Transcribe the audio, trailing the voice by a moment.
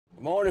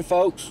Good morning,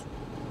 folks.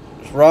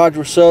 It's Roger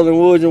with Southern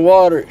Woods and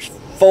Water. It's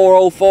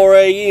 4:04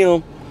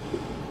 a.m.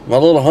 My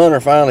little hunter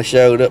finally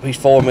showed up. He's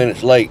 4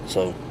 minutes late,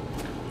 so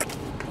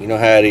you know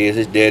how it is.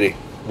 His daddy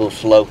a little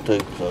slow too.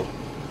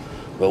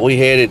 But we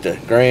headed to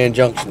Grand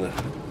Junction to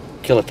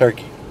kill a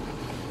turkey.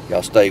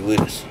 Y'all stay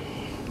with us.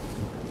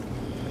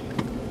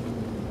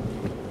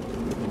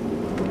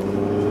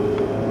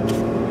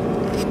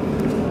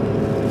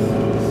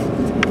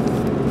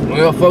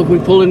 Well, folks, we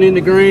pulling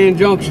into Grand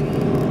Junction.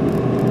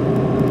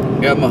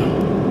 Got my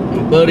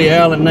buddy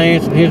Remi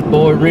Nance and his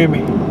boy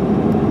Remi.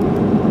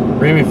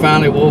 Remi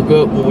finally woke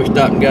up when we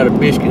stopped and got a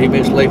biscuit. He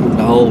been sleeping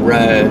the whole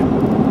ride.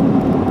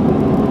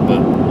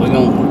 But we're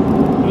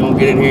gonna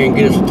get in here and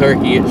get us a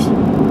turkey. It's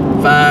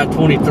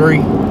 5:23.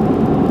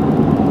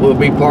 We'll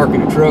be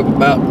parking the truck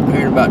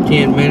here in about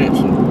 10 minutes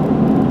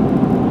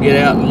and get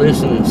out and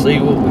listen and see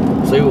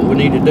what we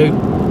need to do.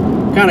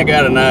 Kind of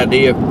got an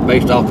idea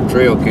based off the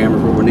trail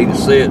cameras where we need to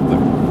sit, but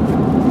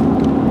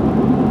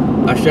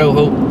I sure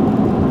hope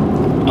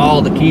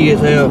all the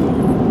kids have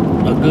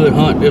a good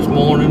hunt this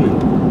morning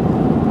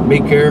and be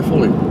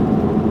careful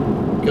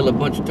and kill a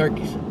bunch of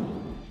turkeys.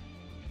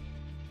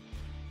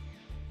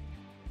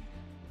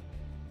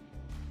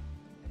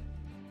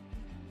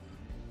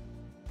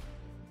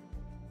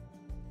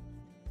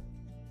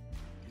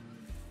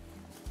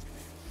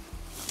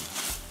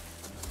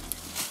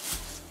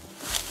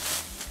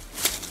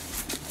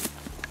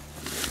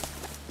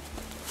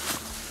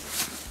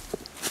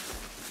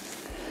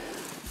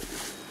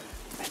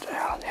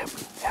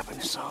 Helping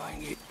his son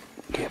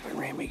helping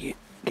Remi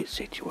get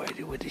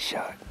situated with his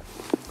shot.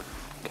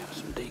 Got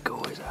some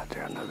decoys out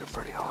there. I know they're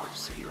pretty hard to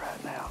see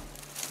right now,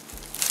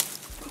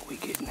 but we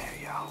getting there,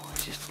 y'all.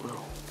 It's just a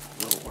little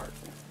work.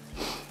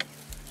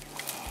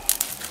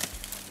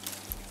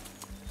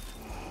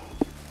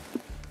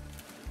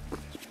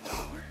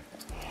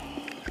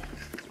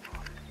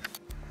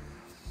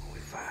 We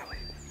finally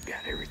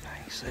got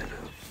everything set up.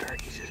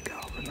 Turkeys just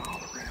gobbling all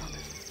around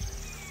us.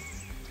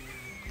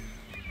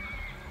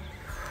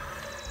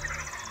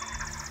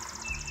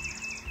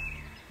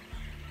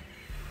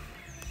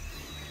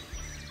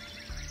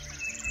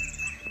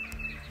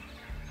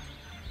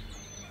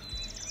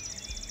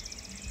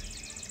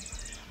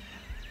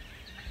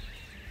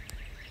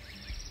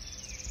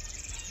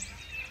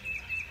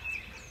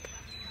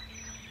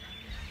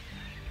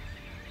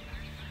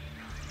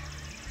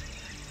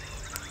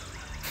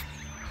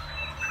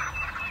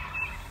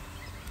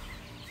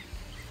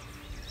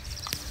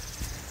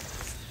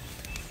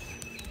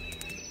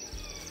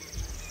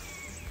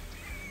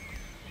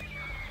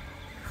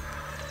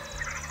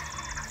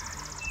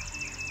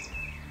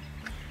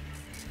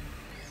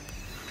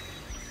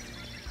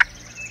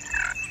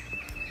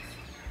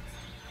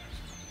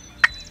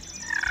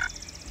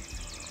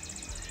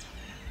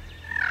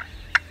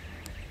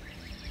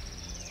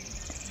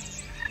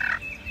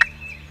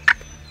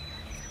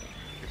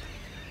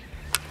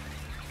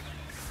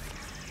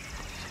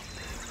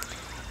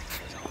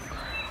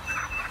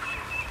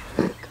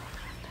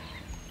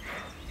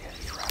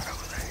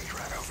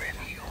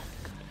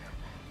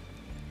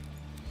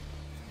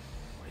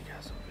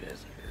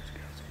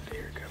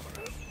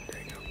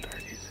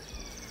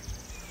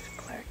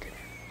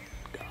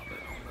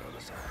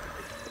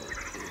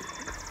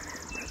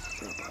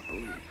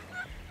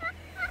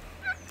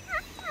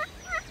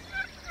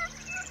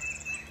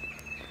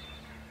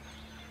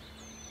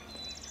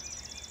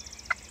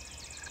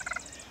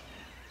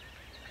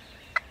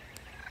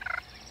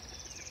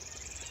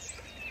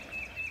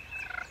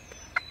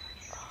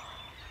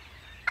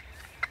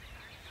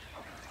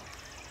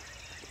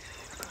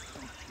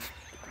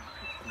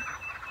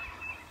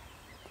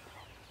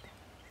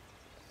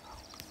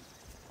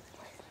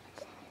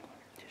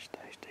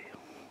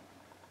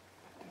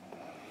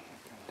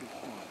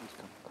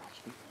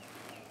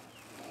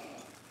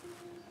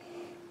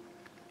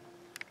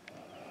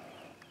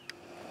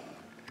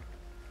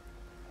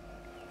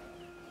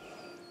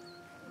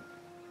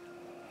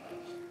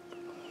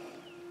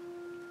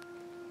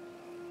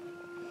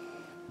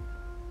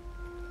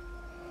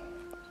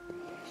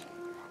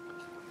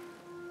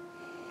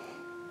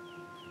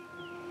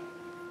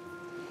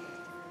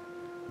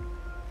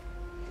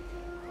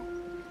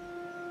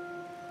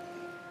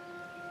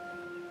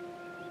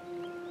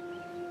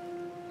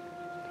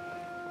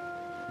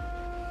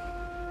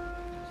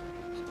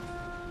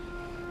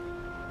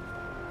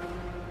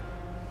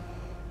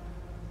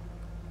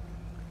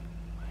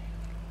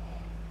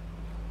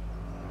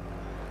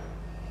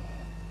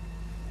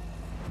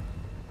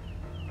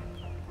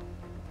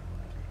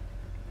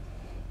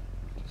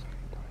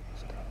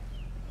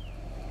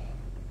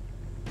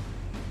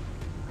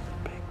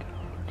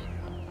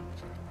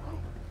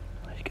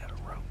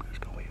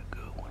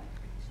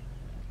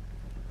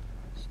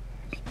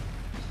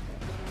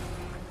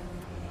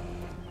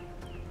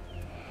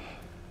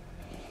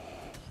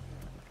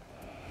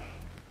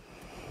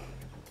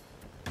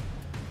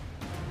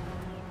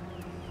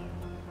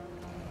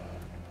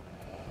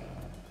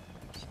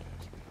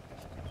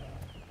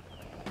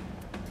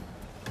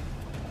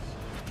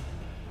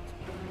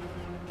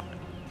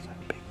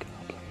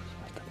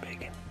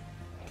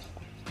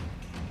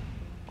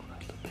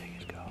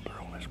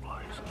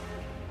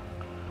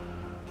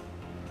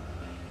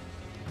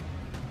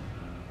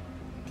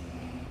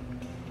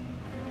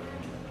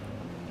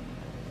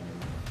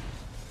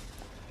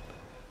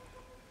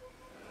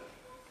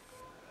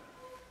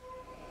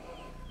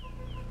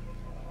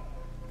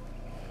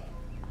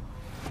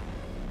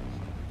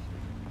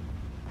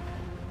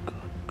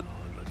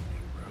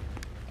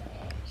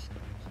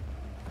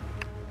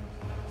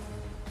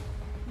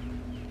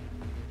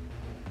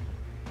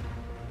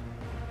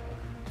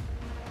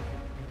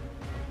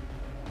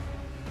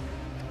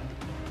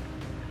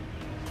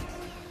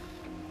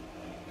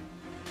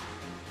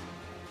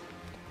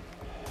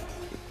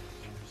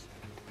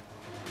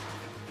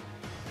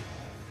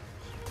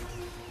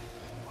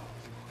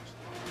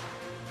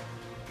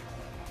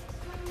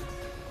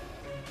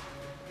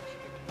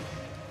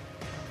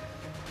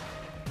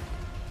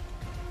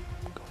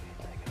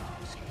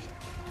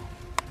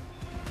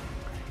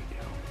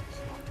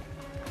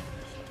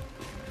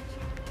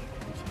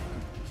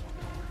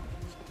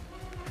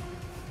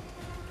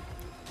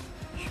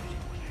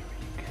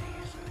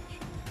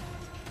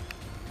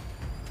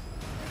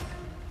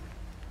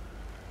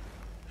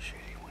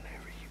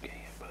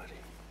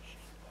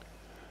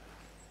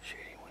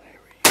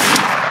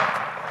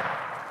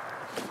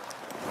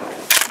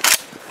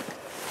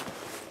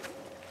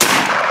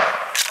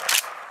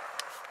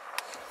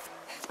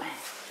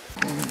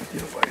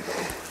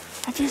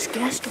 just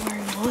guessed where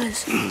he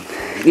was.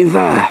 Get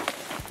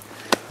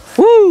 5.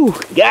 Woo!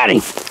 Got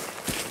him.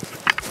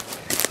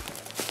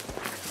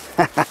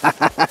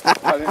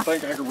 I didn't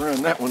think I could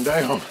run that one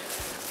down.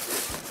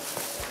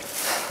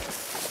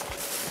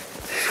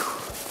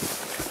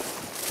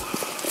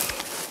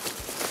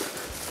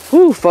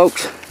 Woo,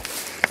 folks.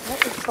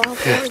 That was by far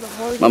the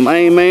hardest. My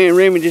main man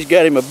Remi just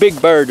got him a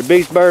big bird, the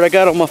biggest bird I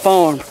got on my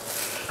farm.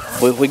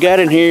 We got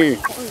in here.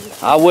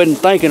 I wasn't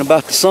thinking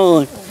about the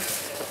sun.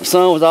 The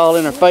sun was all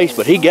in our face,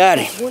 but he got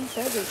him. One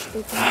feather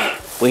sticking out.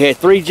 We had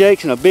 3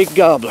 jakes and a big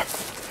gobbler.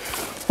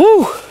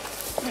 Woo!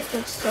 Like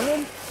the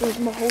sun was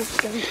my whole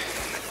stomach.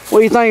 What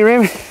do you think,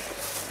 Remi?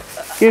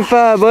 Give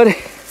 5, buddy.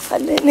 I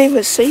didn't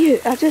even see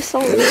it. I just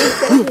saw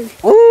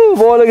it. Woo,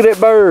 boy, look at that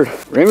bird.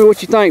 Remi,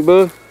 what you think,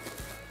 bud?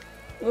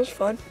 It was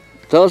fun.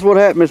 Tell us what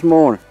happened this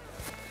morning.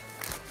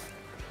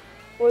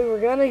 We were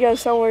gonna go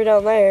somewhere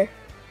down there,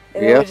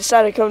 and Yeah. then we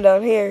decided to come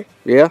down here.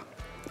 Yeah?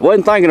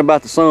 Wasn't thinking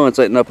about the sun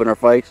setting up in our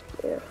face.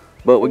 Yeah.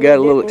 But we got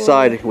a little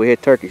excited. We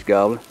had turkeys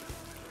gobbling.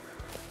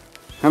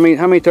 How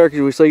many turkeys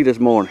did we see this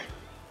morning?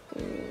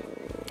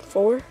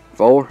 4.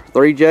 4.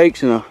 3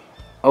 jakes and a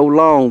old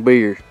long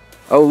beard.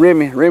 Oh,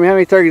 Remi, how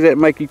many turkeys that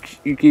make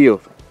you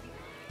kill?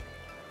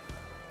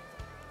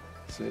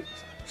 6.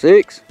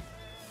 6?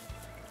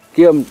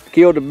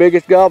 Killed the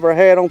biggest gobbler I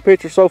had on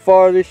picture so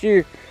far this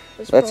year.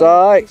 That's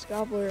all right. The biggest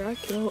gobbler I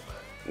killed.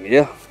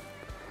 Yeah.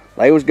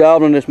 They was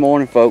gobbling this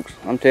morning, folks.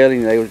 I'm telling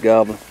you, they was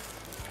gobbling.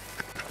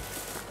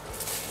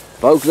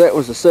 Folks, that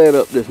was the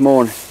setup this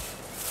morning.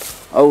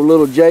 Old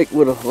little Jake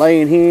with a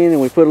laying hen,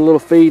 and we put a little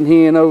feeding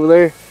hen over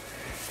there.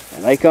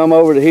 And they come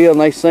over the hill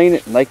and they seen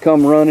it, and they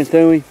come running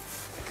to him.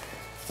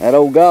 That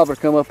old gobbler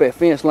come up that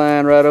fence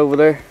line right over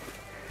there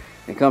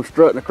and come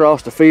strutting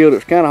across the field. It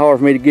was kind of hard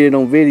for me to get it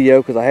on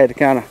video because I had to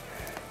kind of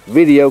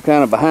video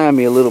behind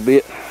me a little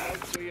bit.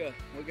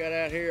 We got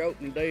out here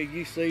opening day of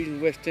youth season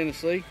in West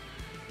Tennessee.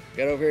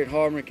 Got over here in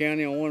Hardeman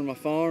County on one of my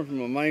farms, and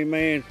my main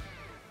man,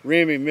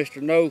 Remi,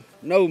 Mr.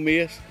 No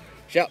Miss,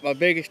 shot my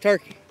biggest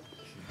turkey.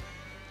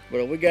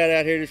 But we got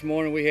out here this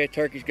morning, we had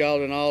turkeys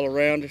gobbling all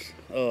around us,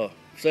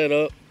 set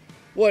up.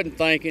 Wasn't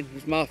thinking, it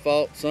was my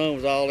fault. The sun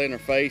was all in our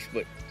face,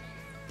 but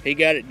he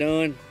got it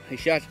done. He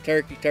shot the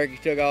turkey, turkey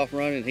took off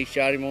running, and he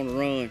shot him on the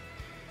run.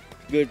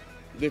 Good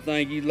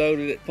thing you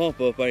loaded that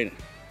pump up, ain't it?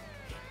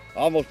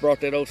 Almost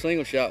brought that old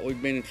single shot,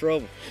 we've been in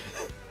trouble.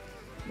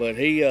 But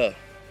he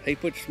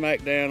put the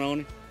smack down on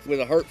him with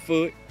a hurt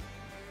foot.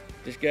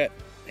 He had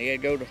to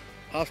go to the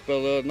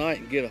hospital the other night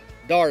and get a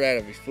dart out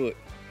of his foot.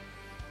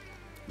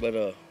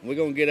 But we're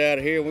gonna get out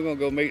of here. We're gonna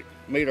go meet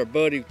our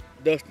buddy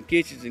Dustin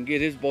Kitchens and get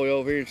his boy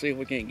over here and see if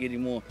we can't get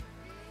him one.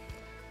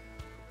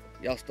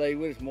 Y'all stay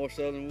with us, more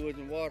Southern Woods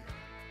and Water.